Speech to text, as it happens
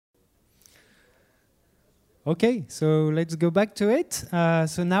Okay, so let's go back to it.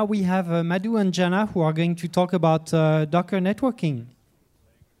 So now we have Madhu and Jana who are going to talk about Docker networking.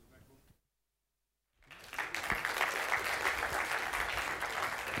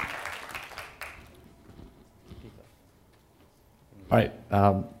 All right.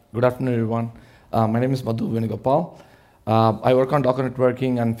 Good afternoon, everyone. My name is Madhu Venugopal. I work on Docker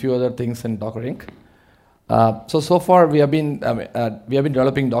networking and a few other things in Docker Inc. So far we have been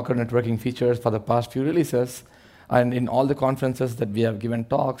developing Docker networking features for the past few releases, and in all the conferences that we have given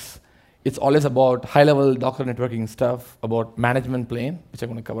talks, it's always about high-level Docker networking stuff, about management plane, which I'm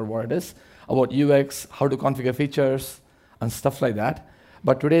going to cover what it is, about UX, how to configure features, and stuff like that.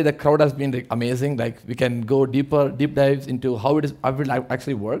 But today the crowd has been amazing. Like we can go deep dives into how it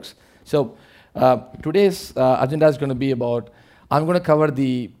actually works. So today's agenda is going to be about, I'm going to cover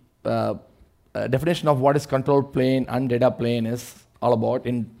the definition of what is control plane and data plane is all about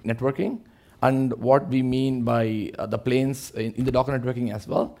in networking, and what we mean by the planes in the Docker networking as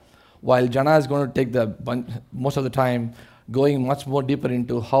well. While Jana is going to take most of the time going much more deeper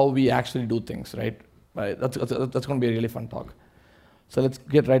into how we actually do things, right? That's going to be a really fun talk. So let's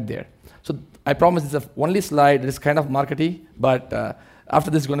get right there. So I promise it's the only slide that is kind of markety, but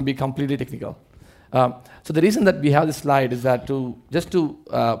after this is going to be completely technical. So the reason that we have this slide is that to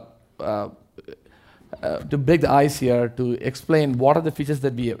break the ice here, to explain what are the features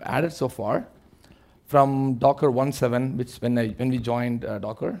that we have added so far from Docker 1.7, which when we joined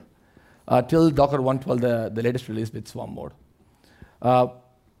Docker, till Docker 1.12, the latest release with Swarm mode.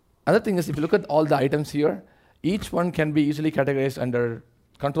 Other thing is, if you look at all the items here, each one can be easily categorized under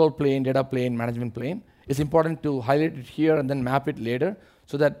control plane, data plane, management plane. It's important to highlight it here and then map it later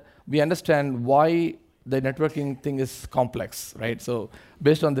so that we understand why the networking thing is complex, right? So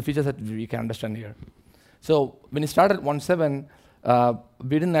based on the features that we can understand here. So when we started 1.7, we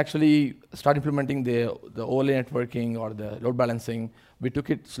didn't actually start implementing the overlay networking or the load balancing. We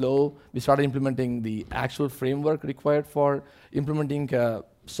took it slow. We started implementing the actual framework required for implementing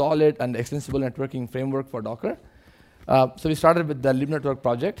solid and extensible networking framework for Docker. So we started with the libnetwork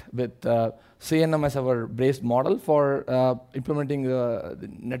project with CNM as our base model for implementing the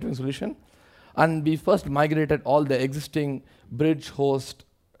networking solution. And we first migrated all the existing bridge host,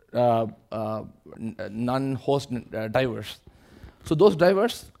 non-host drivers. So those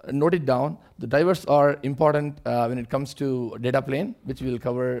drivers, note it down. The drivers are important when it comes to data plane, which we will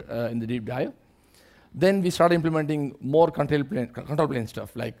cover in the deep dive. Then we started implementing more control plane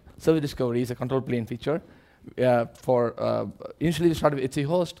stuff, like service discovery is a control plane feature. Initially we started with HC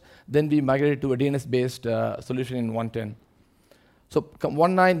host, then we migrated to a DNS-based solution in 1.10. So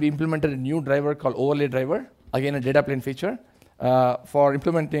 1.9, we implemented a new driver called overlay driver, again a data plane feature, for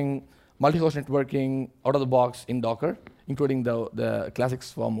implementing multi-host networking out of the box in Docker, including the classic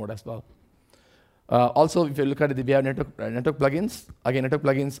Swarm mode as well. Also, if you look at it, we have network plugins. Again, network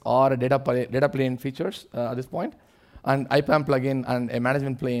plugins are a data plane features at this point, and IPAM plugin and a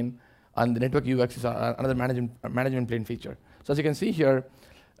management plane, and the network UX is another management plane feature. So as you can see here,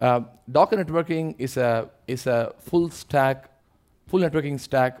 Docker networking is a full networking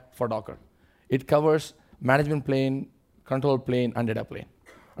stack for Docker. It covers management plane, control plane, and data plane.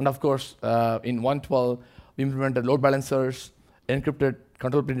 And of course, in 1.12, we implemented load balancers, encrypted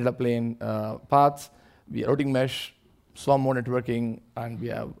control plane, data plane paths, we have routing mesh, Swarm mode networking, and we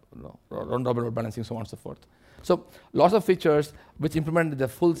have round-robin load balancing, so on and so forth. So lots of features which implemented the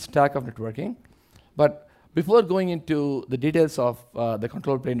full stack of networking. But before going into the details of the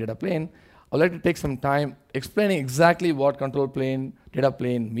control plane, data plane, I'd like to take some time explaining exactly what control plane, data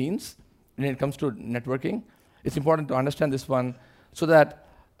plane means when it comes to networking. It's important to understand this one so that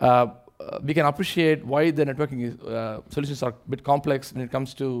we can appreciate why the networking solutions are a bit complex when it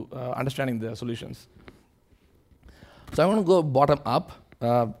comes to understanding the solutions. So I want to go bottom up,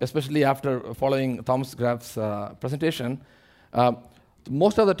 especially after following Thomas Graf's presentation.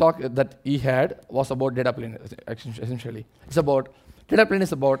 Most of the talk that he had was about data plane, essentially. Data plane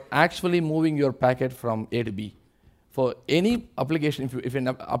is about actually moving your packet from A to B. For any application, if an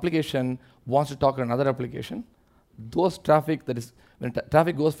application wants to talk to another application, those traffic when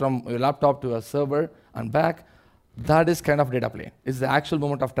traffic goes from your laptop to a server and back, that is kind of data plane. It's the actual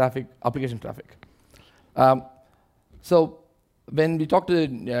moment of traffic, application traffic. So when we talk to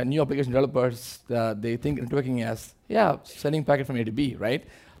new application developers, they think networking as, sending packet from A to B, right?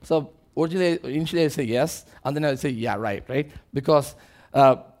 So initially I say yes, and then I say, right? Because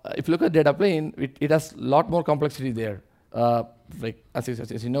if you look at data plane, it has a lot more complexity there. Like as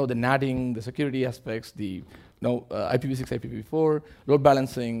you know, the NATing, the security aspects, the IPv6, IPv4, load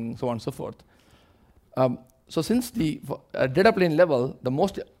balancing, so on and so forth. So since the data plane level, the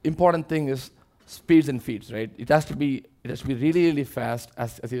most important thing is speeds and feeds, right? It has to be really, really fast.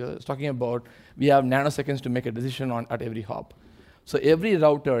 As I was talking about, we have nanoseconds to make a decision at every hop. So every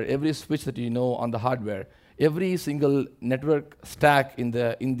router, every switch that you know on the hardware, every single network stack in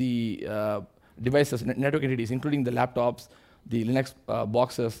the devices, network entities, including the laptops, the Linux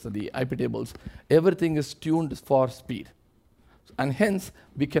boxes, the IP tables, everything is tuned for speed. And hence,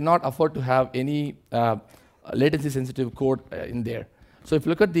 we cannot afford to have any latency-sensitive code in there. So if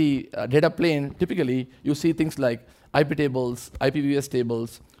you look at the data plane, typically, you see things like IP tables, IPVS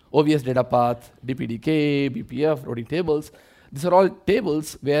tables, OVS data path, DPDK, BPF, routing tables. These are all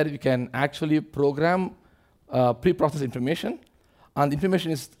tables where you can actually program pre-processed information, and the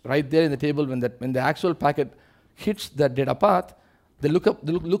information is right there in the table when the actual packet hits the data path. The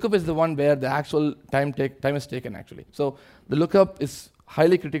lookup is the one where the actual time is taken, actually. So the lookup is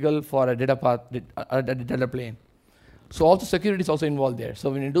highly critical for a data path, a data plane. So also security is also involved there. So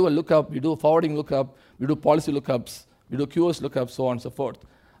when you do a lookup, you do a forwarding lookup, you do policy lookups, you do QoS lookups, so on and so forth.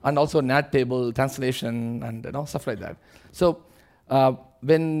 And also NAT table, translation, and stuff like that. So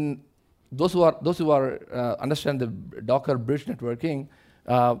when those who understand the Docker bridge networking,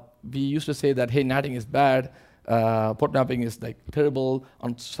 we used to say that, hey, NATing is bad, port mapping is like terrible,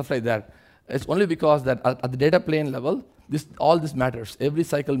 and stuff like that. It's only because that at the data plane level, all this matters. Every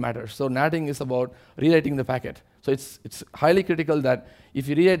cycle matters. So NATing is about rewriting the packet. So it's highly critical that if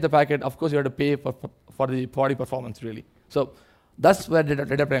you rewrite the packet, of course you have to pay for the body performance, really. So that's where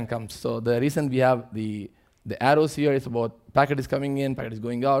data plane comes. So the reason we have the arrows here is about packet is coming in, packet is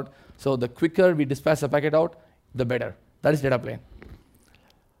going out. So the quicker we dispatch the packet out, the better. That is data plane.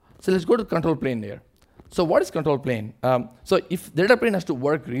 So let's go to control plane there. So what is control plane? So if data plane has to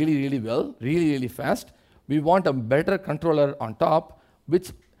work really, really well, really, really fast, we want a better controller on top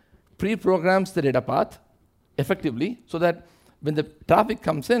which pre-programs the data path effectively so that when the traffic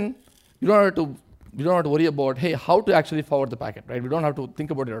comes in, you don't have to worry about, hey, how to actually forward the packet, right? We don't have to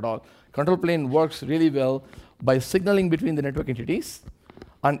think about it at all. Control plane works really well by signaling between the network entities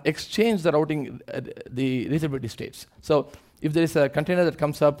and exchange the routing, the reachability states. So if there is a container that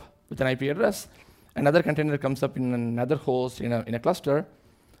comes up with an IP address, another container comes up in another host in a cluster,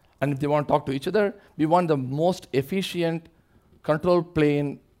 and if they want to talk to each other, we want the most efficient control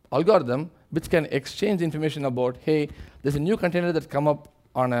plane algorithm which can exchange information about, hey, there's a new container that's come up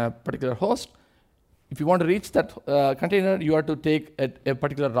on a particular host. If you want to reach that container, you have to take a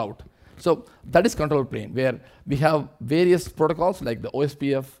particular route. So that is control plane, where we have various protocols like the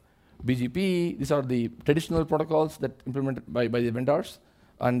OSPF, BGP. These are the traditional protocols that implemented by the vendors,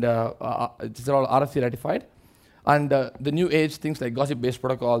 and these are all RFC ratified. And the new age things like gossip-based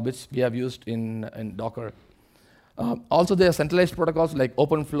protocol, which we have used in Docker. Also, there are centralized protocols like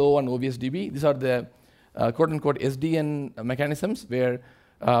OpenFlow and OVSDB. These are the quote-unquote SDN mechanisms where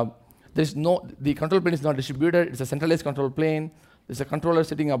the control plane is not distributed. It's a centralized control plane. There's a controller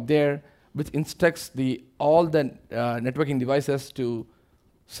sitting up there which instructs all the networking devices to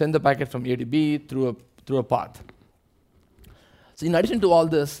send the packet from A to B through a path. So in addition to all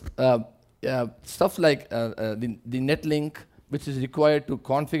this, stuff like the netlink, which is required to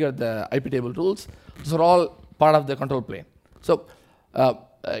configure the IP table rules, those are all part of the control plane. So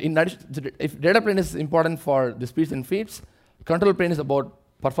in addition, if data plane is important for the speeds and feeds, control plane is about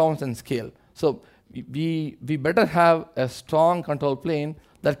performance and scale. So we better have a strong control plane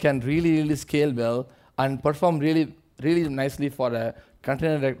that can really, really scale well and perform really, really nicely for a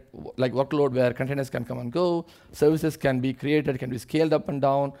container like workload where containers can come and go, services can be created, can be scaled up and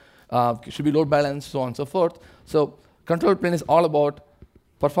down, should be load balanced, so on and so forth. So control plane is all about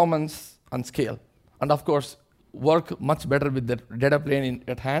performance and scale. And of course, work much better with the data plane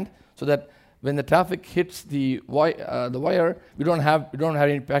at hand so that when the traffic hits the wire, we don't have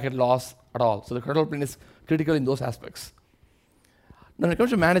any packet loss at all. So the control plane is critical in those aspects. Now when it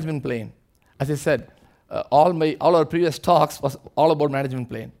comes to management plane, as I said, all our previous talks was all about management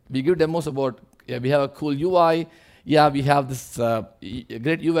plane. We give demos about, we have a cool UI, we have this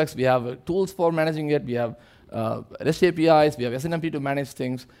great UX, we have tools for managing it, we have REST APIs, we have SNMP to manage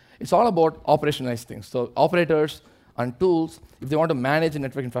things. It's all about operationalize things. So operators and tools, if they want to manage a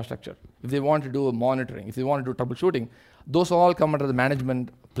network infrastructure, if they want to do monitoring, if they want to do troubleshooting, those all come under the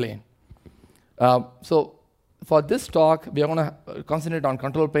management plane. So for this talk, we are going to concentrate on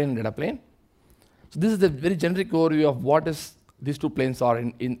control plane and data plane. So this is the very generic overview of what these two planes are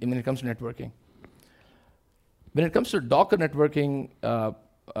when it comes to networking. When it comes to Docker networking,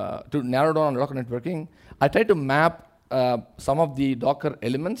 to narrow down on Docker networking, I try to map some of the Docker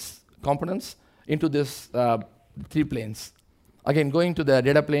elements, components, into this 3 planes. Again, going to the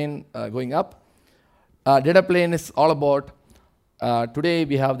data plane, going up. Data plane is all about today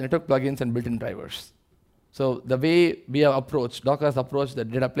we have network plugins and built-in drivers. So the way we have approached, Docker has approached the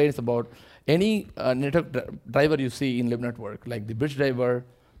data plane is about any network driver you see in libnetwork, like the bridge driver,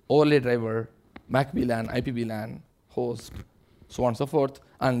 overlay driver, MAC VLAN, IP VLAN, host, so on and so forth,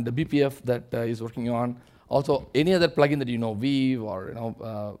 and the BPF that is working on. Also, any other plugin that you know, Weave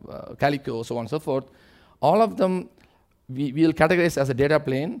or Calico, so on and so forth. All of them we will categorize as a data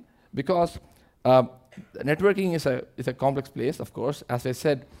plane because networking is a complex place, of course. As I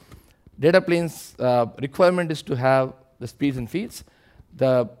said, data planes requirement is to have the speeds and feeds.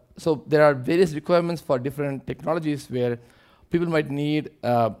 So there are various requirements for different technologies where people might need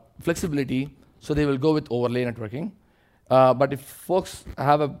flexibility, so they will go with overlay networking. But if folks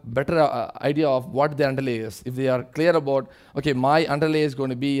have a better idea of what their underlay is, if they are clear about, okay, my underlay is going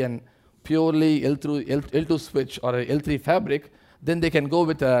to be an purely L2 switch or a L3 fabric, then they can go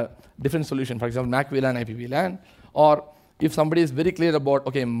with a different solution, for example, MAC VLAN, IP VLAN. Or if somebody is very clear about,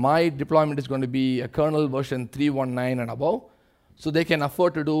 okay, my deployment is going to be a kernel version 3.19 and above, so they can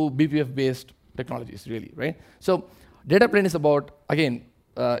afford to do BPF-based technologies, really, right? So data plane is about, again,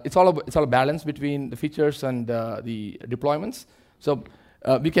 it's all a balance between the features and the deployments. So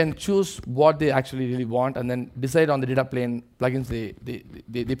we can choose what they actually really want and then decide on the data plane plugins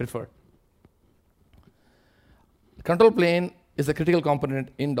they prefer. Control plane is a critical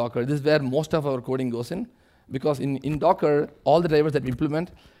component in Docker. This is where most of our coding goes in, because in Docker, all the drivers that we implement,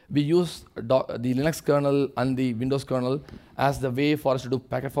 we use the Linux kernel and the Windows kernel as the way for us to do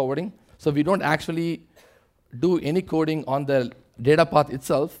packet forwarding. So we don't actually do any coding on the data path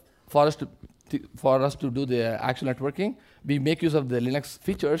itself for us to do the actual networking. We make use of the Linux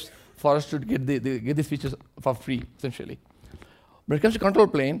features for us to get these features for free, essentially. When it comes to control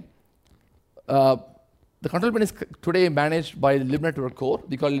plane, the control plane is today managed by the libnetwork core.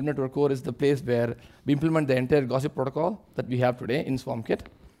 We call libnetwork core is the place where we implement the entire gossip protocol that we have today in SwarmKit.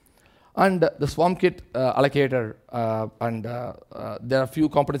 And the SwarmKit allocator, and there are a few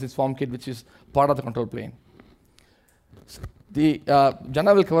components in SwarmKit which is part of the control plane. So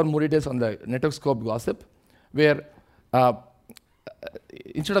Jana will cover more details on the network scope gossip, where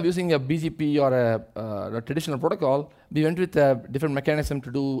instead of using a BGP or a traditional protocol, we went with a different mechanism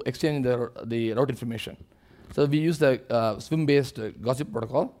to do exchange the route information. So we use the Swim-based gossip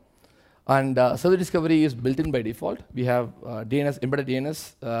protocol. And server discovery is built in by default. We have DNS, embedded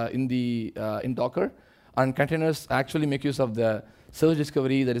DNS in Docker. And containers actually make use of the server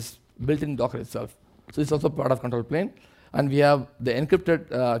discovery that is built in Docker itself. So it's also part of control plane. And we have the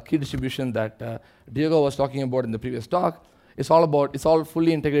encrypted key distribution that Diego was talking about in the previous talk. It's all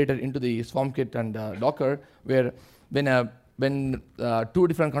fully integrated into the SwarmKit and Docker, where when two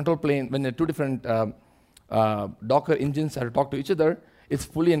different control plane, when the two different Docker engines have to talk to each other, it's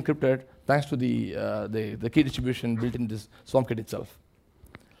fully encrypted thanks to the key distribution built in this SwarmKit itself.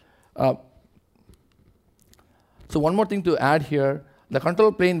 So one more thing to add here. The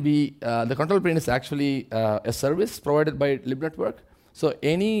control plane is actually a service provided by libnetwork. So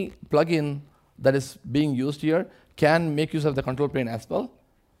any plugin that is being used here can make use of the control plane as well,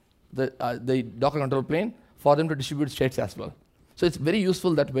 the Docker control plane, for them to distribute states as well. So it's very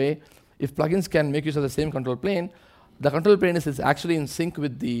useful that way. If plugins can make use of the same control plane, the control plane is actually in sync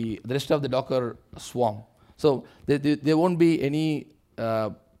with the rest of the Docker swarm. So there won't be any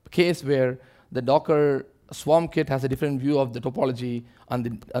case where the Docker SwarmKit has a different view of the topology, and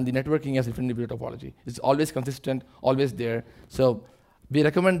the networking has a different view of topology. It's always consistent, always there. So we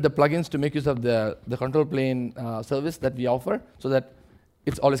recommend the plugins to make use of the control plane service that we offer, so that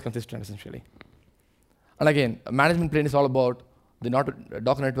it's always consistent, essentially. And again, management plane is all about the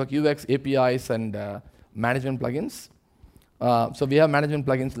Docker Network UX, APIs, and management plugins. So we have management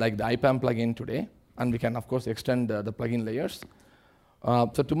plugins like the IPAM plugin today, and we can, of course, extend the plugin layers.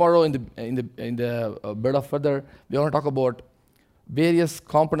 So tomorrow in the bit of further, we want to talk about various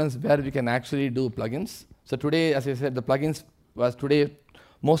components where we can actually do plugins. So today, as I said, the plugins was today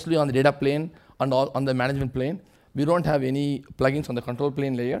mostly on the data plane and on the management plane. We don't have any plugins on the control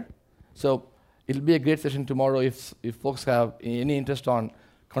plane layer. So it'll be a great session tomorrow if folks have any interest on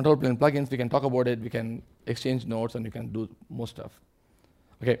control plane plugins. We can talk about it. We can exchange notes, and we can do more stuff.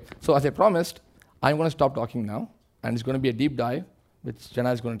 Okay. So as I promised, I'm going to stop talking now, and it's going to be a deep dive, which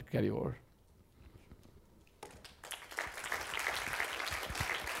Jana is going to carry over.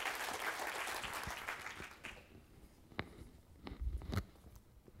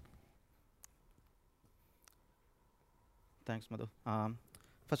 Thanks, Madhu.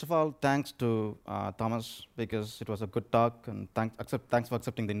 First of all, thanks to Thomas, because it was a good talk, and thanks for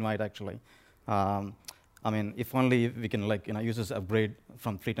accepting the invite, actually. I mean, if only we can use this upgrade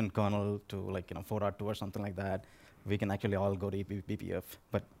from 3.10 kernel to 4.2 or something like that. we can actually all go to eBPF,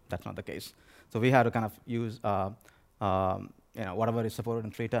 but that's not the case. So we had to kind of use whatever is supported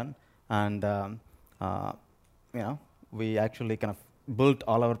in 3.10, and we actually kind of built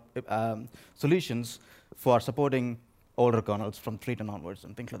all our solutions for supporting older kernels from 3.10 onwards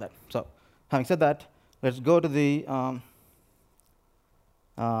and things like that. So having said that, let's go to the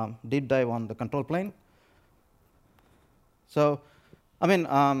deep dive on the control plane. So,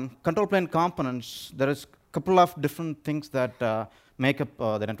 control plane components, there is a couple of different things that make up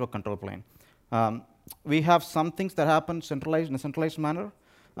the network control plane. We have some things that happen centralized in a centralized manner.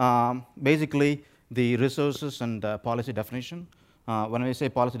 Basically, the resources and policy definition. When I say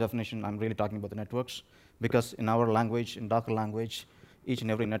policy definition, I'm really talking about the networks, because in our language, in Docker language, each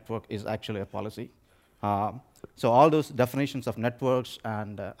and every network is actually a policy. So all those definitions of networks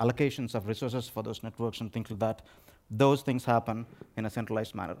and allocations of resources for those networks and things like that, those things happen in a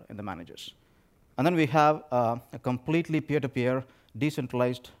centralized manner in the managers. And then we have a completely peer-to-peer,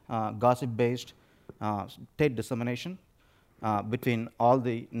 decentralized, gossip-based state dissemination between all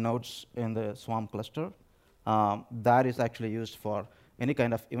the nodes in the Swarm cluster. That is actually used for any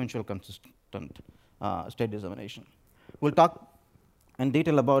kind of eventual consistent state dissemination. We'll talk in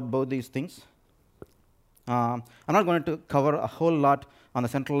detail about both these things. I'm not going to cover a whole lot on the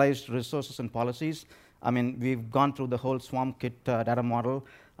centralized resources and policies. We've gone through the whole SwarmKit data model.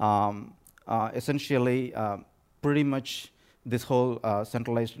 Essentially, pretty much this whole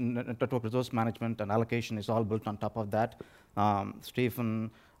centralized network resource management and allocation is all built on top of that. Stephen,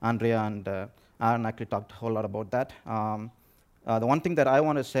 Andrea, and Aaron actually talked a whole lot about that. The one thing that I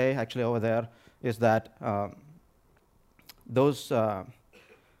want to say actually over there is that there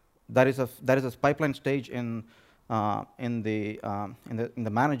is a pipeline stage in the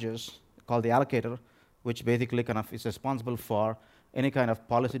managers called the allocator, which basically kind of is responsible for any kind of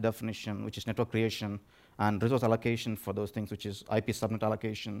policy definition, which is network creation, and resource allocation for those things, which is IP subnet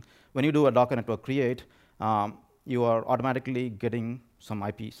allocation. When you do a Docker network create, you are automatically getting some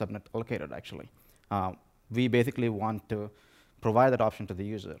IP subnet allocated, actually. We basically want to provide that option to the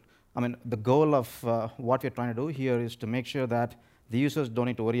user. The goal of what we're trying to do here is to make sure that the users don't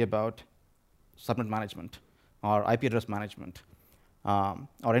need to worry about subnet management or IP address management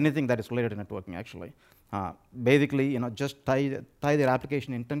or anything that is related to networking, actually. Basically, just tie their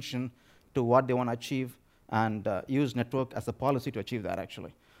application intention to what they want to achieve and use network as a policy to achieve that,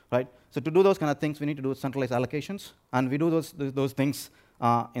 actually. Right? So to do those kind of things, we need to do centralized allocations, and we do those things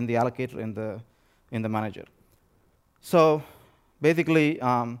in the allocator in the manager. So basically,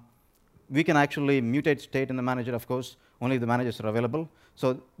 we can actually mutate state in the manager, of course, only if the managers are available.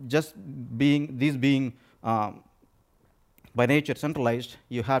 So just these being by nature centralized,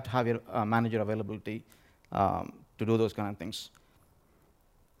 you have to have your manager availability to do those kind of things.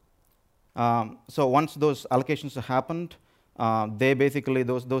 So once those allocations have happened, they basically,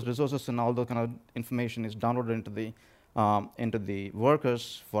 those resources and all those kind of information is downloaded into the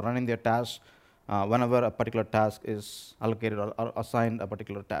workers for running their tasks whenever a particular task is allocated or assigned a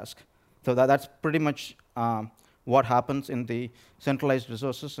particular task. So that's pretty much what happens in the centralized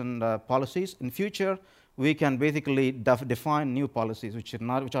resources and policies. In future, we can basically define new policies, which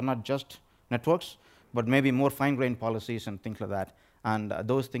are not just networks, but maybe more fine-grained policies and things like that. And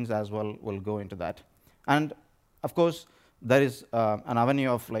those things as well will go into that. And of course, there is an avenue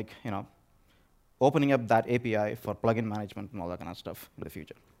of opening up that API for plugin management and all that kind of stuff in the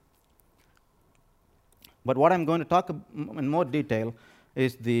future. But what I'm going to talk in more detail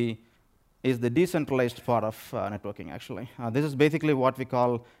is the decentralized part of networking, actually. This is basically what we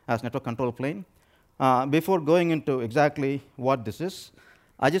call as network control plane. Before going into exactly what this is,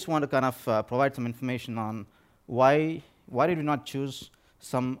 I just want to kind of provide some information on why did we not choose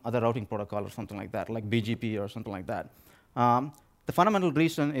some other routing protocol or something like that, like BGP or something like that. The fundamental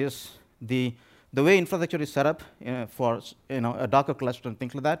reason is the way infrastructure is set up for a Docker cluster and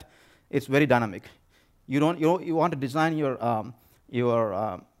things like that. It's very dynamic. You want to design your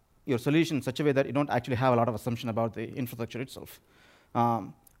solution in such a way that you don't actually have a lot of assumption about the infrastructure itself.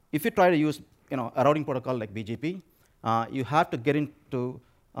 If you try to use a routing protocol like BGP, you have to get into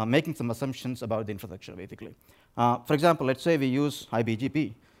making some assumptions about the infrastructure, basically. For example, let's say we use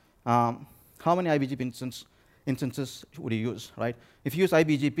iBGP. How many iBGP instances would you use, right? If you use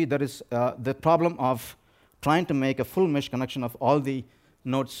iBGP, there is the problem of trying to make a full mesh connection of all the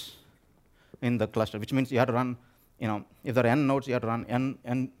nodes in the cluster, which means you have to run, if there are n nodes, you have to run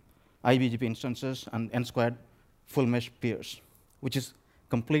n iBGP instances and n squared full mesh peers, which is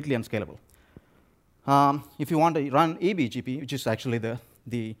completely unscalable. If you want to run eBGP, which is actually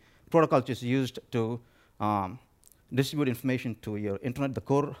the protocol which is used to distribute information to your internet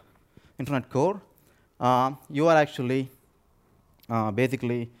core, you are actually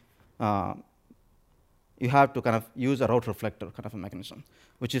basically you have to kind of use a route reflector kind of a mechanism,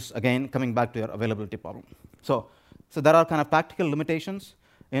 which is, again, coming back to your availability problem. So there are kind of practical limitations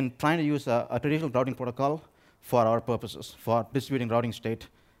in trying to use a traditional routing protocol for our purposes, for distributing routing state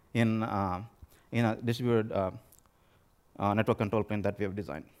in a distributed network control plane that we have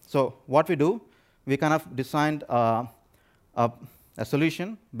designed. So what we do, we kind of designed a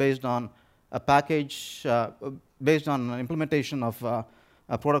solution based on a package, based on an implementation of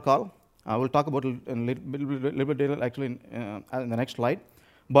a protocol. We'll talk about it in a little bit detail, actually, in the next slide.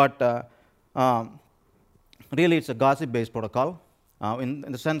 But really, it's a gossip-based protocol in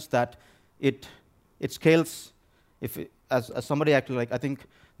the sense that it scales. As somebody actually, like, I think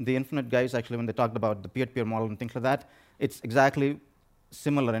the Infinite guys, actually, when they talked about the peer-to-peer model and things like that, it's exactly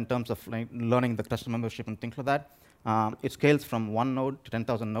similar in terms of like learning the cluster membership and things like that. It scales from 1 node to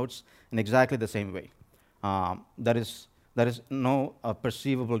 10,000 nodes in exactly the same way. There is no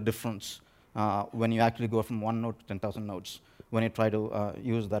perceivable difference when you actually go from 1 node to 10,000 nodes when you try to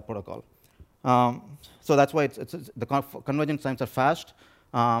use that protocol. So that's why the convergence times are fast.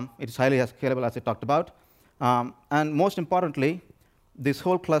 It is highly scalable, as I talked about. And most importantly, this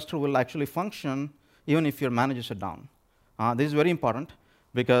whole cluster will actually function even if your managers are down. This is very important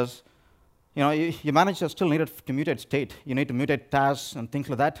because your managers still needed to mutate state. You need to mutate tasks and things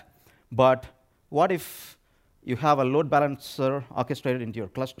like that. But what if you have a load balancer orchestrated into your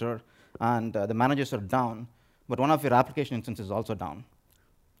cluster and the managers are down, but one of your application instances is also down?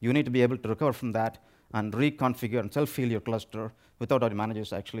 You need to be able to recover from that and reconfigure and self-heal your cluster without your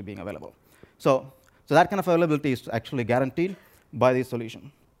managers actually being available. So that kind of availability is actually guaranteed by this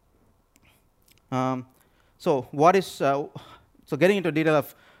solution. So getting into detail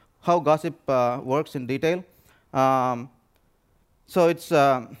of how Gossip works in detail. So it's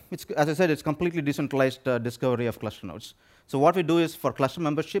as I said, it's completely decentralized discovery of cluster nodes. So what we do is, for cluster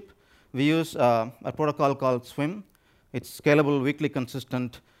membership, we use a protocol called SWIM. It's scalable, weakly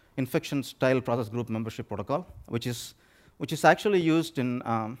consistent infection-style process group membership protocol, which is actually used in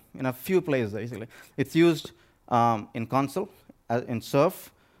a few places, basically. It's used in console, in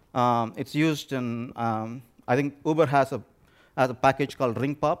Surf. It's used in, I think Uber has a package called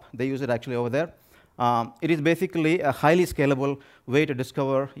RingPop. They use it actually over there. It is basically a highly scalable way to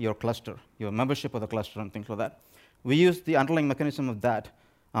discover your cluster, your membership of the cluster, and things like that. We use the underlying mechanism of that.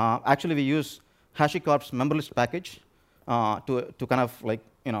 Actually, we use HashiCorp's memberlist package to kind of like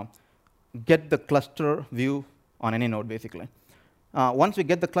get the cluster view on any node, basically. Once we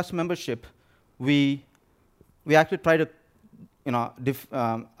get the cluster membership, we actually try to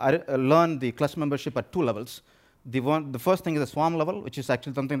learn the cluster membership at 2 levels. The first thing is the swarm level, which is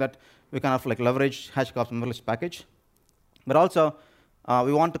actually something that we kind of like leverage HashiCorp's memberlist package. But also,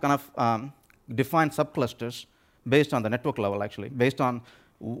 we want to kind of define subclusters based on the network level, actually, based on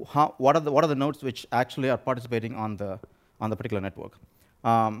what are the nodes which actually are participating on the particular network.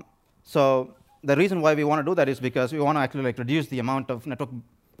 So the reason why we want to do that is because we want to actually like reduce the amount of network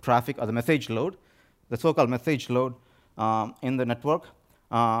traffic or the message load, the so-called message load in the network.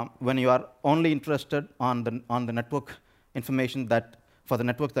 When you are only interested on the network information for the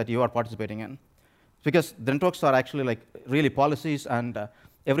networks that you are participating in. Because the networks are actually like really policies, and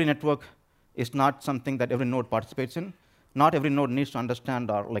every network is not something that every node participates in. Not every node needs to understand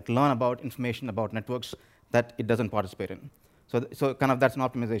or like learn about information about networks that it doesn't participate in. So kind of that's an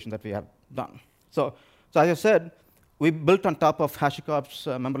optimization that we have done. So as I said, we built on top of HashiCorp's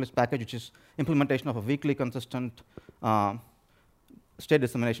memberlist package, which is implementation of a weakly consistent state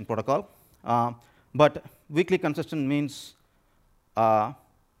dissemination protocol. But weakly consistent means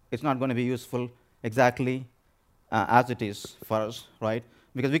it's not going to be useful exactly as it is for us, right?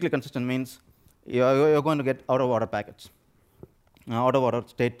 Because weakly consistent means you're going to get out-of-order packets, out-of-order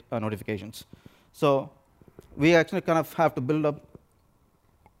state notifications. So we actually kind of have to build up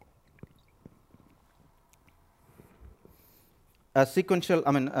a sequential,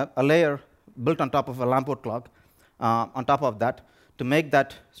 a layer built on top of a Lamport clock, on top of that, to make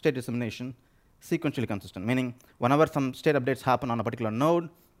that state dissemination sequentially consistent, meaning whenever some state updates happen on a particular node,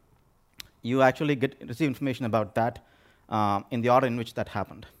 you actually receive information about that in the order in which that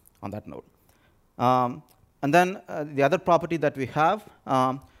happened on that node. And then the other property that we have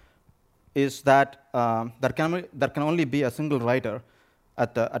is that there can only be a single writer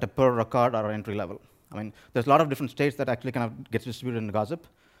at a per record or entry level. There's a lot of different states that actually kind of gets distributed in Gossip,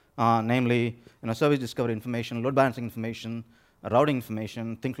 namely service discovery information, load balancing information, routing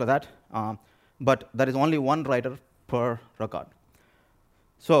information, things like that. But there is only one writer per record.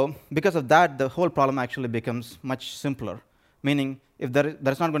 So because of that, the whole problem actually becomes much simpler, meaning if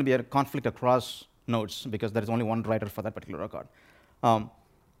there's not going to be a conflict across nodes because there is only one writer for that particular record.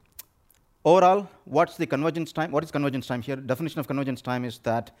 Overall, what's the convergence time? What is convergence time here? Definition of convergence time is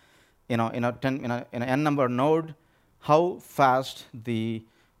that in an n number node, how fast the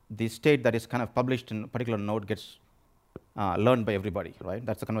state that is kind of published in a particular node gets learned by everybody, right?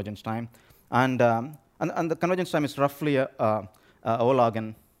 That's the convergence time. And the convergence time is roughly a O log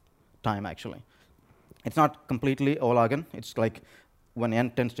n time, actually. It's not completely O log n. It's like when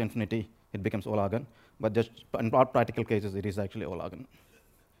n tends to infinity, it becomes O log n. But just in all practical cases, it is actually O log n.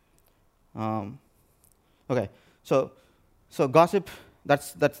 OK, so gossip,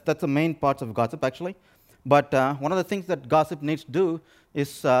 that's the main parts of gossip, actually. But one of the things that gossip needs to do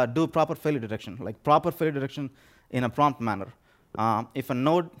is do proper failure detection, like proper failure detection in a prompt manner. If a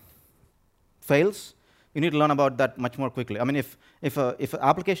node fails, you need to learn about that much more quickly. I mean, if an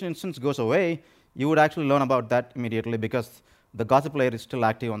application instance goes away, you would actually learn about that immediately because the gossip layer is still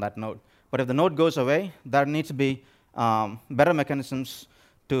active on that node. But if the node goes away, there needs to be better mechanisms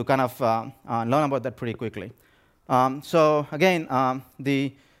to kind of learn about that pretty quickly. So again,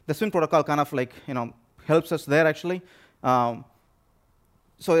 the Swing protocol kind of like helps us there actually.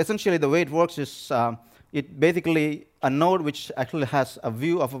 So essentially, the way it works is it basically a node which actually has a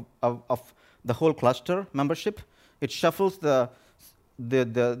view of the whole cluster membership. It shuffles the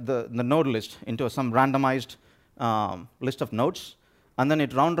node list into some randomized list of nodes, and then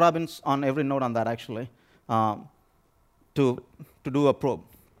it round robins on every node on that actually to do a probe.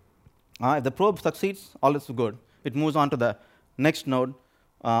 If the probe succeeds, all is good. It moves on to the next node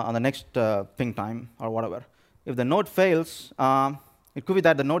on the next ping time or whatever. If the node fails, it could be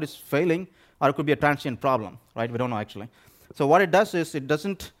that the node is failing, or it could be a transient problem, right? We don't know actually. So what it does is it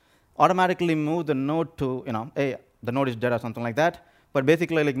doesn't automatically move the node to, hey, the node is dead or something like that, but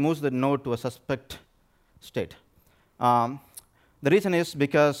basically like moves the node to a suspect state. The reason is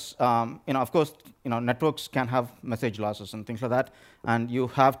because, of course, networks can have message losses and things like that, and you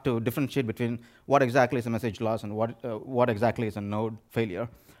have to differentiate between what exactly is a message loss and what exactly is a node failure.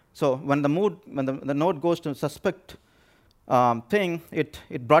 So when the node goes to suspect thing,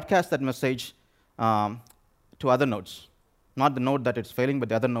 it broadcasts that message to other nodes, not the node that it's failing, but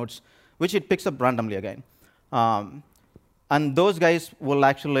the other nodes, which it picks up randomly again. And those guys will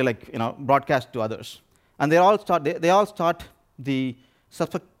actually broadcast to others, and they all start the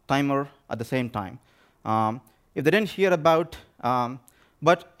suspect timer at the same time. If they didn't hear about,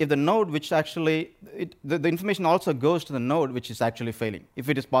 but if the node which actually, the information also goes to the node which is actually failing, if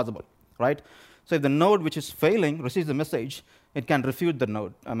it is possible, right? So if the node which is failing receives the message, it can refute the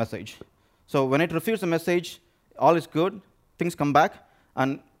node message. So when it refutes the message, all is good, things come back,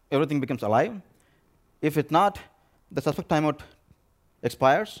 and everything becomes alive. If it's not, the suspect timeout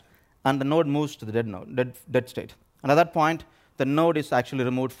expires, and the node moves to the dead state. And at that point, the node is actually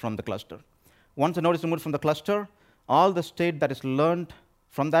removed from the cluster. Once the node is removed from the cluster, all the state that is learned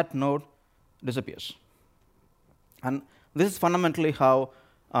from that node disappears. And this is fundamentally how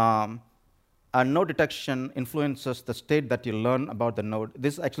a node detection influences the state that you learn about the node.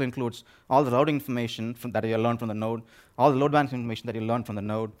 This actually includes all the routing information that you learn from the node, all the load balancing information that you learn from the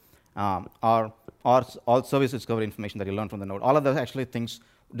node, or all service discovery information that you learn from the node. All of those actually things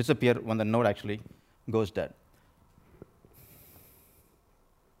disappear when the node actually goes dead.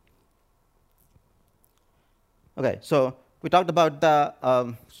 OK, so we talked about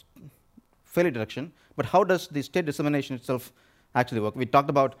the failure detection, but how does the state dissemination itself actually work? We talked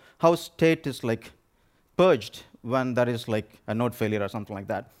about how state is purged when there is a node failure or something like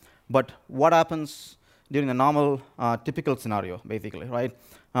that. But what happens during the normal, typical scenario, basically, right?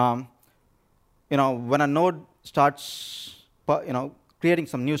 When a node starts, creating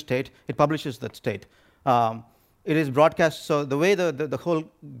some new state, it publishes that state. It is broadcast. So the way the whole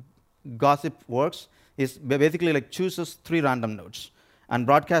gossip works is basically chooses 3 random nodes and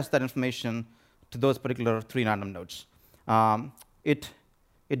broadcasts that information to those particular 3 random nodes. It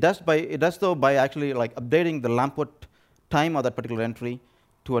does so by actually updating the Lamport time of that particular entry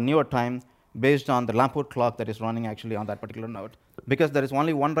to a newer time based on the Lamport clock that is running actually on that particular node. Because there is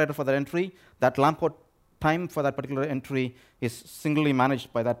only one writer for that entry, that Lamport time for that particular entry is singly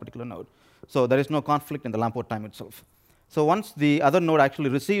managed by that particular node. So there is no conflict in the Lamport time itself. So once the other node actually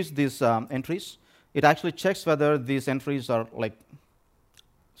receives these entries, it actually checks whether these entries are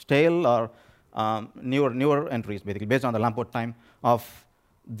stale or newer entries, basically, based on the Lamport time of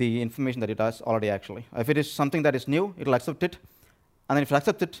the information that it has already actually. If it is something that is new, it will accept it. And then if it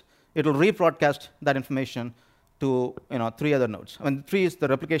accepts it, it will rebroadcast that information to 3 other nodes. I mean, 3 is the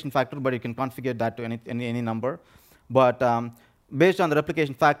replication factor, but you can configure that to any number. But based on the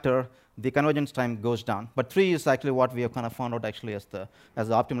replication factor, the convergence time goes down. But 3 is actually what we have kind of found out actually as the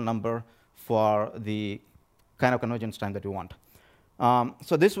optimal number for the kind of convergence time that you want.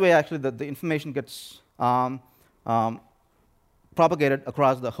 So this way, actually, the information gets propagated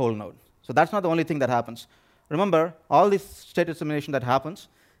across the whole node. So that's not the only thing that happens. Remember, all this state dissemination that happens,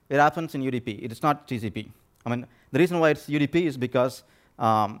 it happens in UDP. It is not TCP. I mean, the reason why it's UDP is because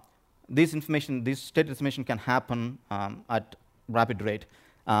this state dissemination can happen at rapid rate.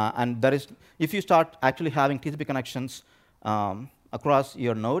 And there is, if you start actually having TCP connections across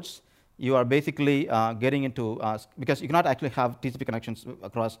your nodes, you are basically getting into, because you cannot actually have TCP connections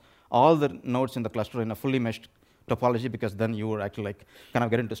across all the nodes in the cluster in a fully meshed topology, because then you would actually like kind of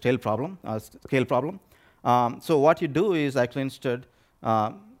get into scale problem. So what you do is actually instead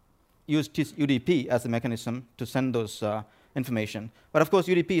use UDP as a mechanism to send those information. But of course,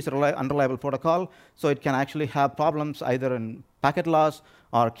 UDP is an unreliable protocol, so it can actually have problems either in packet loss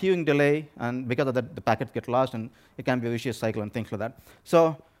or queuing delay, and because of that, the packets get lost, and it can be a vicious cycle and things like that.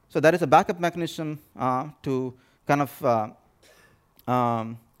 So there is a backup mechanism to kind of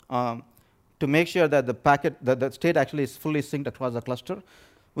to make sure that the state actually is fully synced across the cluster,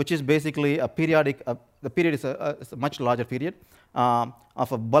 which is basically a periodic. The period is a much larger period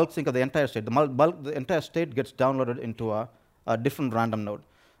of a bulk sync of the entire state. The entire state gets downloaded into a different random node.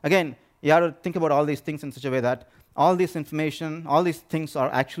 Again, you have to think about all these things in such a way that all this information, all these things are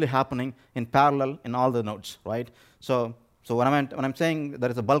actually happening in parallel in all the nodes, right? So when I'm saying there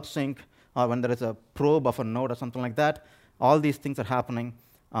is a bulk sync, or when there is a probe of a node or something like that, all these things are happening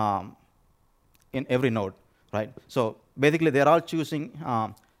in every node, right? So basically, they're all choosing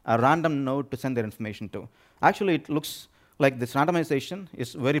a random node to send their information to. Actually, it looks like this randomization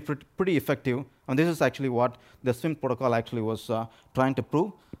is pretty effective, and this is actually what the SWIM protocol actually was trying to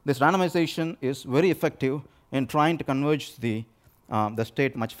prove. This randomization is very effective in trying to converge the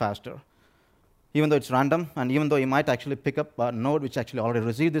state much faster. Even though it's random, and even though you might actually pick up a node which actually already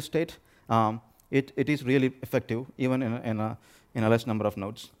received this state, it is really effective even in a less number of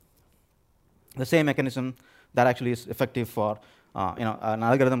nodes. The same mechanism that actually is effective for an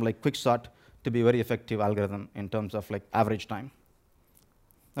algorithm like Quicksort to be a very effective algorithm in terms of like average time.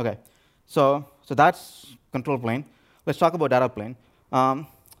 Okay, so that's control plane. Let's talk about data plane.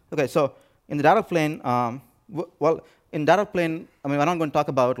 Okay, so in the data plane, in data plane, I mean, we're not going to talk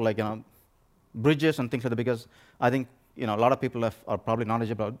about like bridges and things like that, because I think a lot of people are probably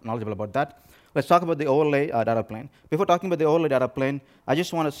knowledgeable about that. Let's talk about the overlay data plane. Before talking about the overlay data plane, I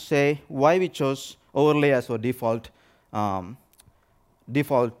just want to say why we chose overlay as our default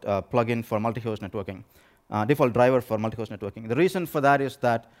plugin for multi-host networking, default driver for multi-host networking. The reason for that is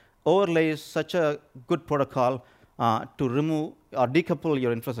that overlay is such a good protocol to remove or decouple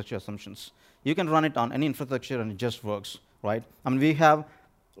your infrastructure assumptions. You can run it on any infrastructure and it just works, right? I mean, we have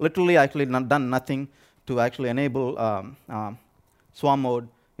literally actually done nothing to actually enable swarm mode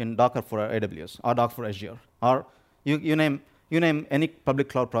in Docker for AWS or Docker for Azure, or you name any public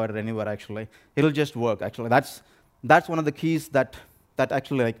cloud provider anywhere. Actually, it'll just work. Actually, that's one of the keys that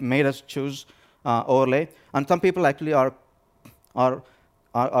actually like made us choose overlay. And some people actually are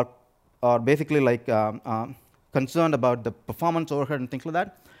basically like concerned about the performance overhead and things like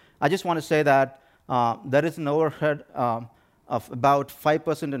that. I just want to say that there is an overhead of about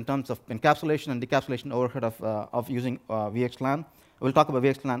 5% in terms of encapsulation and decapsulation overhead of using VXLAN. We'll talk about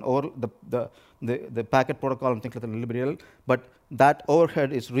VXLAN or the packet protocol and things like that a little bit later. But that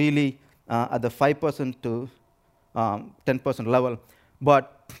overhead is really at the 5% to 10% level.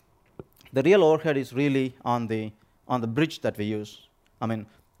 But the real overhead is really on the bridge that we use. I mean,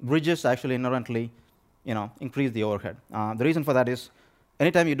 bridges actually inherently, increase the overhead. The reason for that is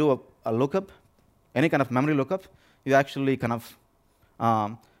anytime you do a lookup, any kind of memory lookup, you actually kind of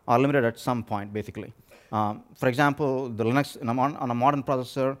are limited at some point, basically. For example, the Linux on a modern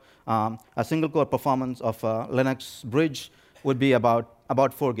processor, a single core performance of a Linux bridge would be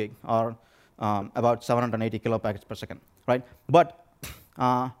about 4 gig or about 780 kilopackets per second, right? But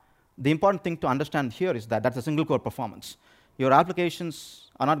the important thing to understand here is that that's a single core performance. Your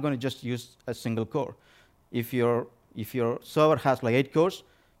applications are not going to just use a single core. If your server has like 8 cores,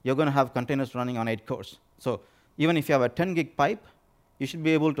 you're going to have containers running on 8 cores. So even if you have a 10 gig pipe, you should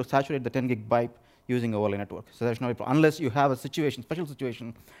be able to saturate the 10 gig pipe using overlay network. So there's no problem, unless you have a special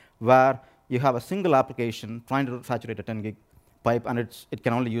situation, where you have a single application trying to saturate a 10 gig pipe, and it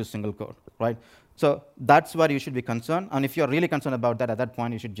can only use single core, right? So that's where you should be concerned. And if you're really concerned about that, at that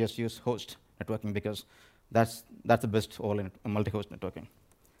point, you should just use host networking, because that's the best overlay multi-host networking.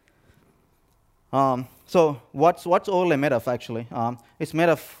 So what's overlay made of, actually? It's made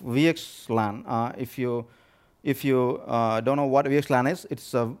of VXLAN. If you don't know what VXLAN is,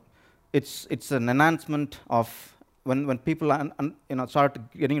 it's an enhancement of when people started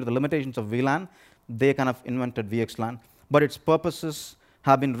getting into the limitations of VLAN, they kind of invented VXLAN. But its purposes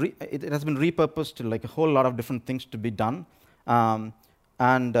have been it has been repurposed to like a whole lot of different things to be done. I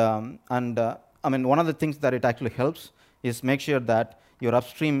mean, one of the things that it actually helps is make sure that your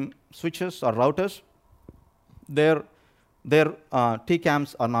upstream switches or routers, their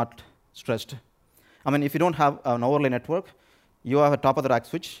TCAMs are not stressed. I mean, if you don't have an overlay network, you have a top-of-the-rack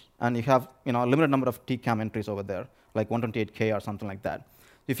switch, and you have a limited number of TCAM entries over there, like 128K or something like that.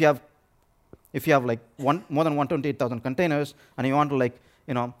 If you have like more than 128,000 containers, and you want to like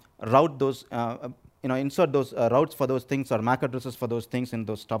route those, insert those routes for those things or MAC addresses for those things in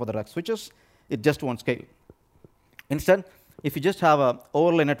those top-of-the-rack switches, it just won't scale. Instead, if you just have an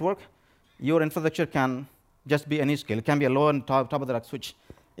overlay network, your infrastructure can just be any scale. It can be a low and top-of-the-rack switch.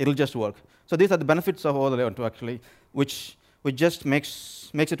 It'll just work. So these are the benefits of overlay network, actually, which just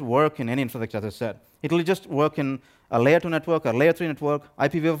makes it work in any infrastructure, as I said. It'll just work in a layer 2 network, a layer 3 network,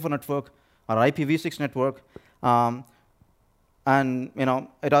 IPv4 network, or IPv6 network, and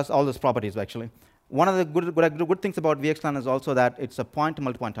it has all those properties, actually. One of the good things about VXLAN is also that it's a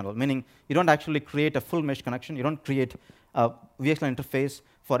point-to-multipoint tunnel, meaning you don't actually create a full mesh connection. You don't create a VXLAN interface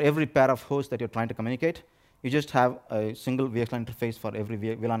for every pair of hosts that you're trying to communicate. You just have a single VXLAN interface for every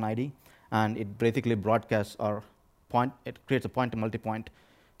VLAN ID, and it basically broadcasts it creates a point-to-multipoint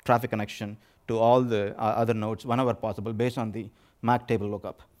traffic connection to all the other nodes whenever possible based on the MAC table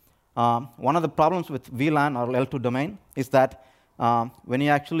lookup. One of the problems with VLAN or L2 domain is that when you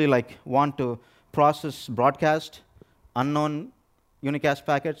actually want to process broadcast unknown unicast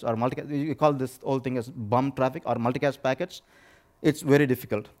packets or multicast, you call this whole thing as bum traffic or multicast packets, it's very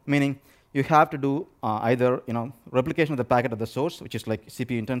difficult, meaning you have to do either replication of the packet at the source, which is like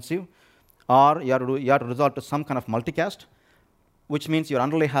CPU intensive, or you have to resort to some kind of multicast, which means your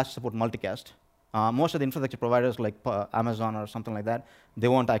underlay has to support multicast. Most of the infrastructure providers like Amazon or something like that, they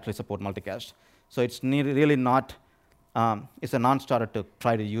won't actually support multicast. So it's really not, it's a non-starter to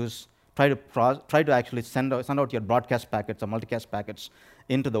try to actually send out your broadcast packets or multicast packets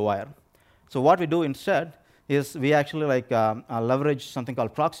into the wire. So what we do instead is we actually leverage something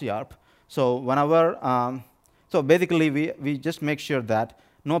called proxy ARP. So so basically we just make sure that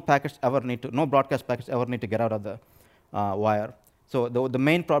no broadcast packets ever need to get out of the wire. So the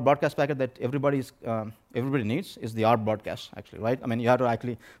main broadcast packet that everybody needs is the ARP broadcast, actually, right? I mean, you have to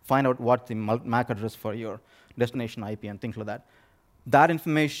actually find out what the MAC address for your destination IP and things like that. That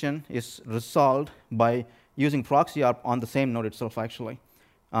information is resolved by using proxy ARP on the same node itself, actually.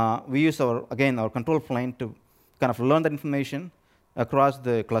 We use our control plane to kind of learn that information across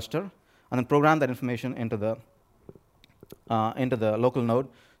the cluster and then program that information into the local node.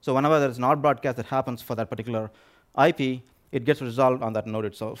 So whenever there's an ARP broadcast that happens for that particular IP, it gets resolved on that node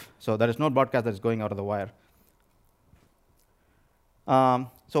itself. So there is no broadcast that is going out of the wire.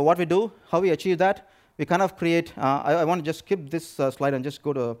 So what we do, how we achieve that, we kind of create, I want to just skip this slide and just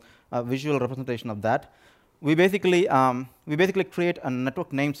go to a visual representation of that. We basically create a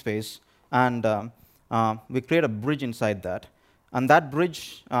network namespace, and we create a bridge inside that. And that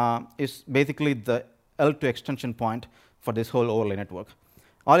bridge is basically the L2 extension point for this whole overlay network.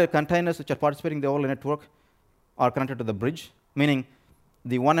 All your containers which are participating in the overlay network are connected to the bridge, meaning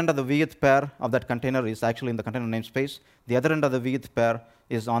the one end of the vth pair of that container is actually in the container namespace. The other end of the vth pair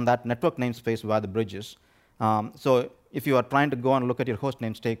is on that network namespace where the bridge is. So if you are trying to go and look at your host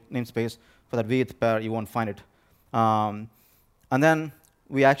namespace for that vth pair, you won't find it. And then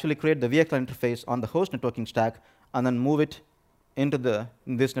we actually create the VXLAN interface on the host networking stack and then move it into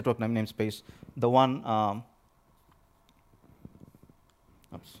this network namespace, the one.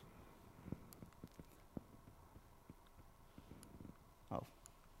 Oops. Oh,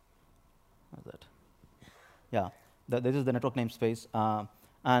 how's that? Yeah, this is the network namespace,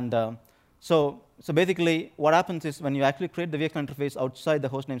 so basically, what happens is when you actually create the VXLAN interface outside the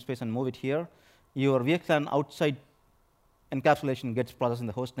host namespace and move it here, your VXLAN outside encapsulation gets processed in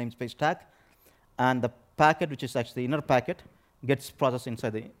the host namespace stack, and the packet, which is actually the inner packet, gets processed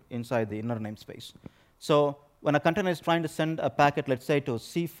inside the inner namespace. So when a container is trying to send a packet, let's say to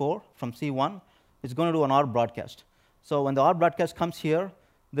C4 from C1, it's going to do an ARP broadcast. So when the ARP broadcast comes here,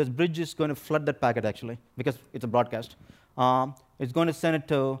 this bridge is going to flood that packet, actually, because it's a broadcast. It's going to send it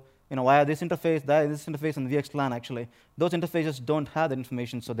to via this interface, and the VXLAN, actually. Those interfaces don't have the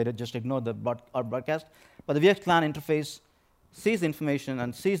information, so they just ignore the ARP broadcast. But the VXLAN interface sees the information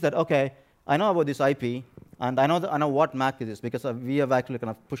and sees that, OK, I know about this IP, and I know what MAC it is, because we have actually kind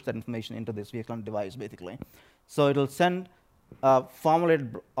of pushed that information into this VXLAN device, basically. So it'll send a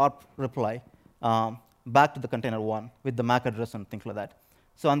formulated ARP reply back to the container 1 with the MAC address and things like that.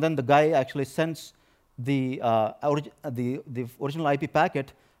 So and then the guy actually sends the original IP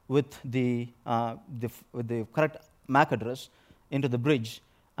packet with the correct MAC address into the bridge.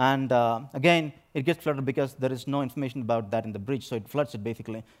 And again, it gets flooded because there is no information about that in the bridge, so it floods it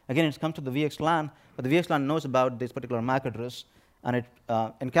basically. Again, it comes to the VXLAN, but the VXLAN knows about this particular MAC address, and it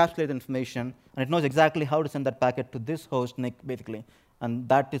encapsulates the information, and it knows exactly how to send that packet to this host NIC basically. And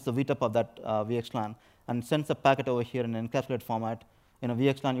that is the VTUP of that VXLAN, and sends the packet over here in an encapsulated format in a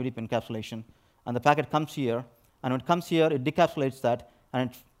VXLAN UDP encapsulation. And the packet comes here, and when it comes here, it decapsulates that,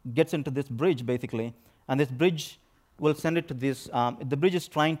 and it gets into this bridge basically. And this bridge will send it to this. The bridge is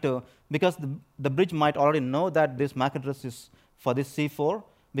trying to, because the bridge might already know that this MAC address is for this C4,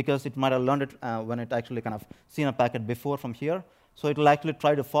 because it might have learned it when it actually kind of seen a packet before from here. So it will actually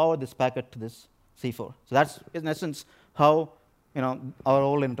try to forward this packet to this C4. So that's, in essence, how our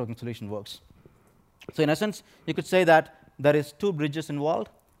whole networking solution works. So in essence, you could say that there is 2 bridges involved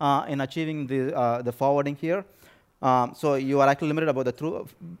in achieving the forwarding here. So you are actually limited about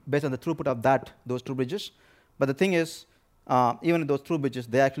based on the throughput of those 2 bridges. But the thing is, even those 2 bridges,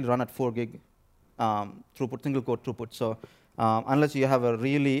 they actually run at 4 gig throughput, single core throughput. So unless you have a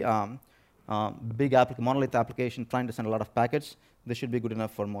really big monolith application trying to send a lot of packets, this should be good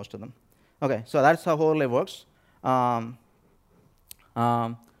enough for most of them. OK, so that's how overlay works. I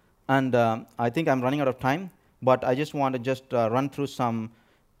think I'm running out of time, but I just want to just run through some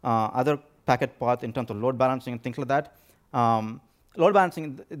other packet paths in terms of load balancing and things like that. Load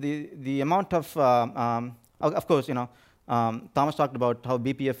balancing, the amount of course, Thomas talked about how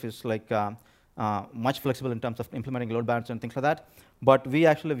BPF is like much flexible in terms of implementing load balancer and things like that. But we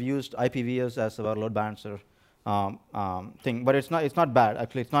actually have used IPVS as our load balancer thing. But it's not bad.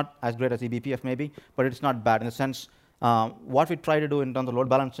 Actually, it's not as great as eBPF maybe, but it's not bad in the sense what we try to do in terms of load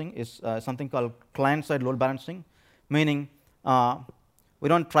balancing is something called client-side load balancing, meaning we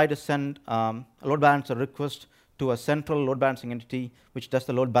don't try to send a load balancer request to a central load balancing entity which does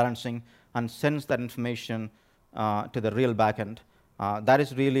the load balancing and sends that information to the real backend. That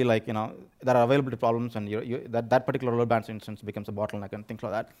is really like, there are availability problems, and that particular load balancer instance becomes a bottleneck and things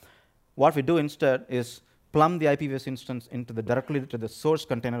like that. What we do instead is plumb the IPVS instance directly to the source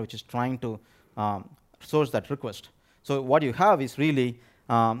container, which is trying to source that request. So what you have is really,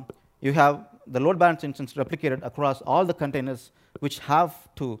 you have the load balancer instance replicated across all the containers which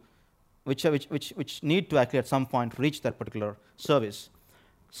need to actually at some point reach that particular service.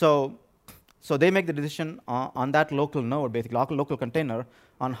 So they make the decision on that local node, basically local container,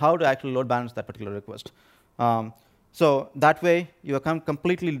 on how to actually load balance that particular request. So that way, you can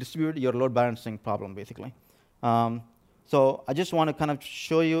completely distribute your load balancing problem, basically. So I just want to kind of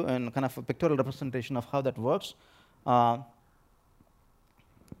show you in kind of a pictorial representation of how that works. I'm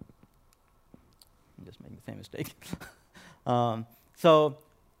just making the same mistake.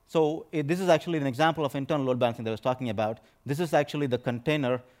 This is actually an example of internal load balancing that I was talking about. This is actually the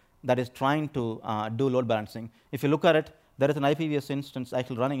container that is trying to do load balancing. If you look at it, there is an IPVS instance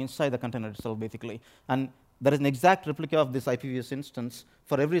actually running inside the container itself, basically. And there is an exact replica of this IPVS instance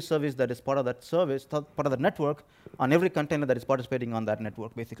for every service that is part of that service, part of that network, on every container that is participating on that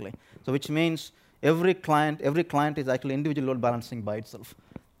network, basically. So which means every client is actually individual load balancing by itself.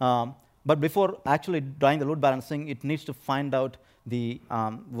 But before actually doing the load balancing, it needs to find out the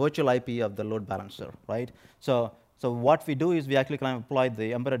virtual IP of the load balancer, right? So what we do is we actually kind of apply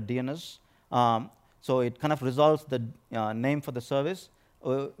the embedded DNS. So it kind of resolves the name for the service,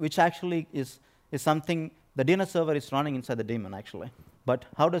 which actually is something the DNS server is running inside the daemon, actually. But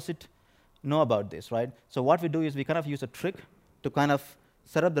how does it know about this, right? So what we do is we kind of use a trick to kind of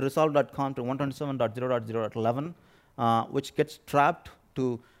set up the resolve.conf to 127.0.0.11, which gets trapped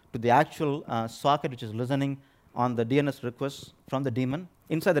to the actual socket which is listening on the DNS requests from the daemon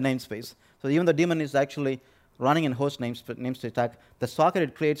inside the namespace. So even the daemon is actually running in host namespace stack. The socket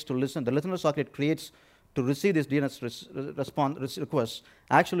it creates to listen, the listener socket it creates to receive this DNS request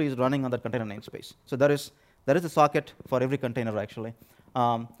actually is running on that container namespace. So there is a socket for every container, actually.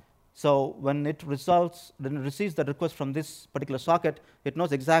 So when it receives the request from this particular socket, it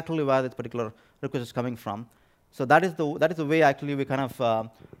knows exactly where this particular request is coming from. So that is the way actually we kind of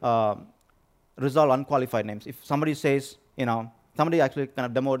resolve unqualified names. If somebody says, somebody actually kind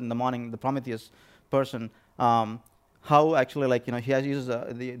of demoed in the morning, the Prometheus person, how actually he uses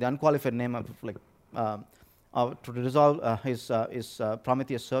the unqualified name of to resolve his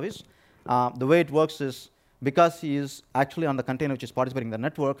Prometheus service. The way it works is because he is actually on the container which is participating in the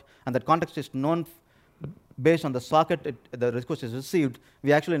network, and that context is known based on the socket the request is received,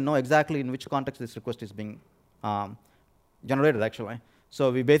 we actually know exactly in which context this request is being generated, actually. So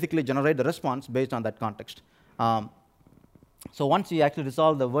we basically generate the response based on that context. So once you actually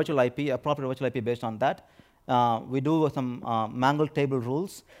resolve the virtual IP, a proper virtual IP based on that, we do some mangled table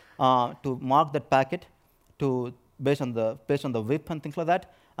rules to mark that packet based on the VIP and things like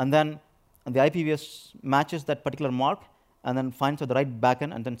that, and then the IPVS matches that particular mark and then finds the right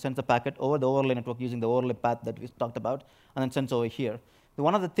backend and then sends the packet over the overlay network using the overlay path that we talked about, and then sends over here. So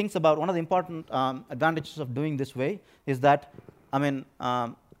one of the important advantages of doing this way is that, I mean,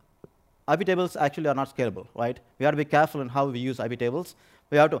 IP tables actually are not scalable, right? We have to be careful in how we use IP tables.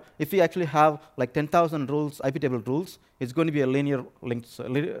 We have to, if we actually have like 10,000 rules, IP table rules, it's going to be a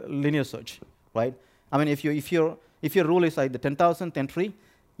linear search, right? I mean, if your rule is like the 10,000th entry,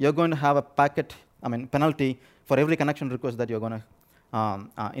 you're going to have a packet, penalty for every connection request that you're going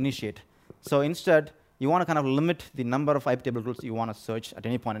to initiate. So instead, you want to kind of limit the number of IP table rules you want to search at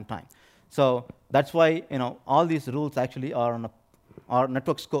any point in time. So that's why all these rules actually are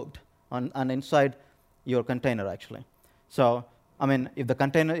network scoped and inside your container actually. So I mean, if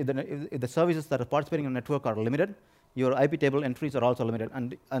the services that are participating in the network are limited, your IP table entries are also limited,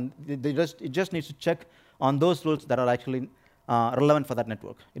 and it just needs to check on those rules that are actually relevant for that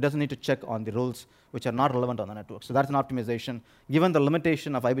network. It doesn't need to check on the rules which are not relevant on the network. So that's an optimization. Given the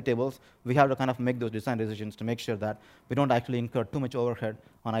limitation of IP tables, we have to kind of make those design decisions to make sure that we don't actually incur too much overhead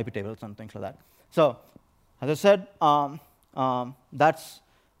on IP tables and things like that. So as I said, that's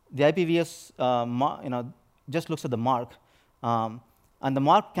the IPVS just looks at the mark. And the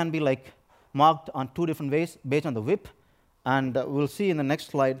mark can be like marked on two different ways based on the VIP. And we'll see in the next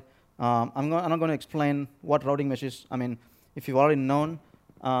slide. I'm not going to explain what routing mesh is. I mean, if you've already known,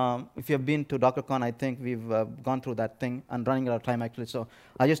 if you've been to DockerCon, I think we've gone through that thing and running out of time actually. So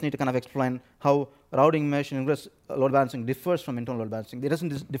I just need to kind of explain how routing mesh and ingress load balancing differs from internal load balancing. It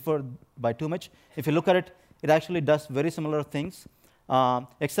doesn't differ by too much. If you look at it, it actually does very similar things,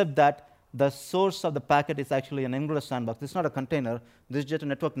 except that the source of the packet is actually an Ingress sandbox. This is not a container. This is just a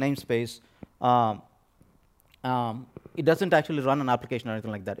network namespace. It doesn't actually run an application or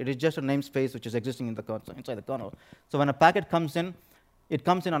anything like that. It is just a namespace which is existing in the inside the kernel. So when a packet comes in, it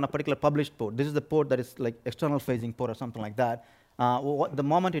comes in on a particular published port. This is the port that is like external facing port or something like that. The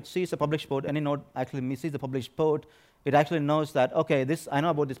moment it sees a published port, any node actually sees the published port, it actually knows that, okay, I know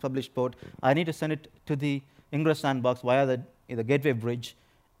about this published port. I need to send it to the Ingress sandbox via the gateway bridge.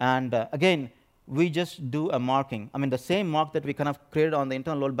 And again, we just do a marking. I mean, the same mark that we kind of created on the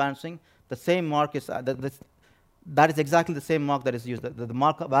internal load balancing, the same mark is, that is exactly the same mark that is used. The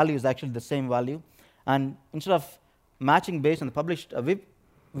mark value is actually the same value. And instead of matching based on the published VIP,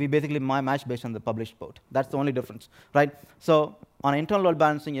 we basically match based on the published port. That's the only difference, right? So on internal load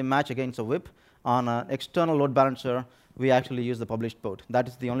balancing, you match against a VIP. On an external load balancer, we actually use the published port. That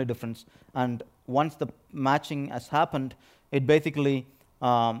is the only difference. And once the matching has happened, it basically,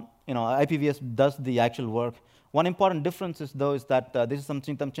 IPVS does the actual work. One important difference is, though, is that this is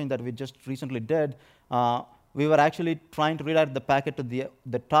something that we just recently did. We were actually trying to redirect the packet to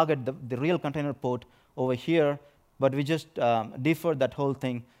the target, the real container port over here, but we just deferred that whole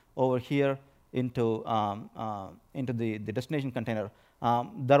thing over here into the destination container.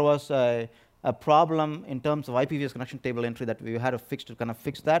 There was a problem in terms of IPVS connection table entry that we had to fix to kind of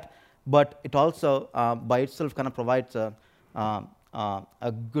fix that, but it also by itself kind of provides a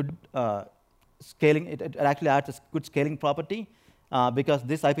good scaling. It actually adds a good scaling property because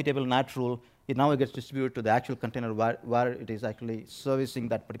this IP table NAT rule, it gets distributed to the actual container where it is actually servicing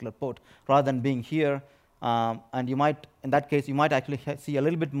that particular port, rather than being here. And you might, in that case, you might actually see a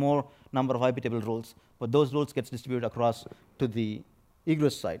little bit more number of IP table rules, but those rules gets distributed across to the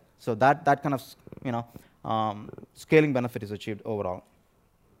egress side. So that kind of scaling benefit is achieved overall.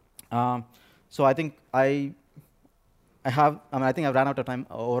 So I think I think I've ran out of time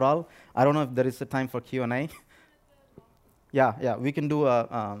overall. I don't know if there is a time for Q&A. Yeah, we can do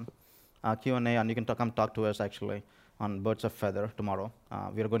a Q&A, and you can come talk to us actually on Birds of Feather tomorrow.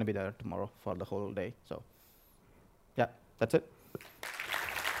 We are going to be there tomorrow for the whole day. So yeah, that's it.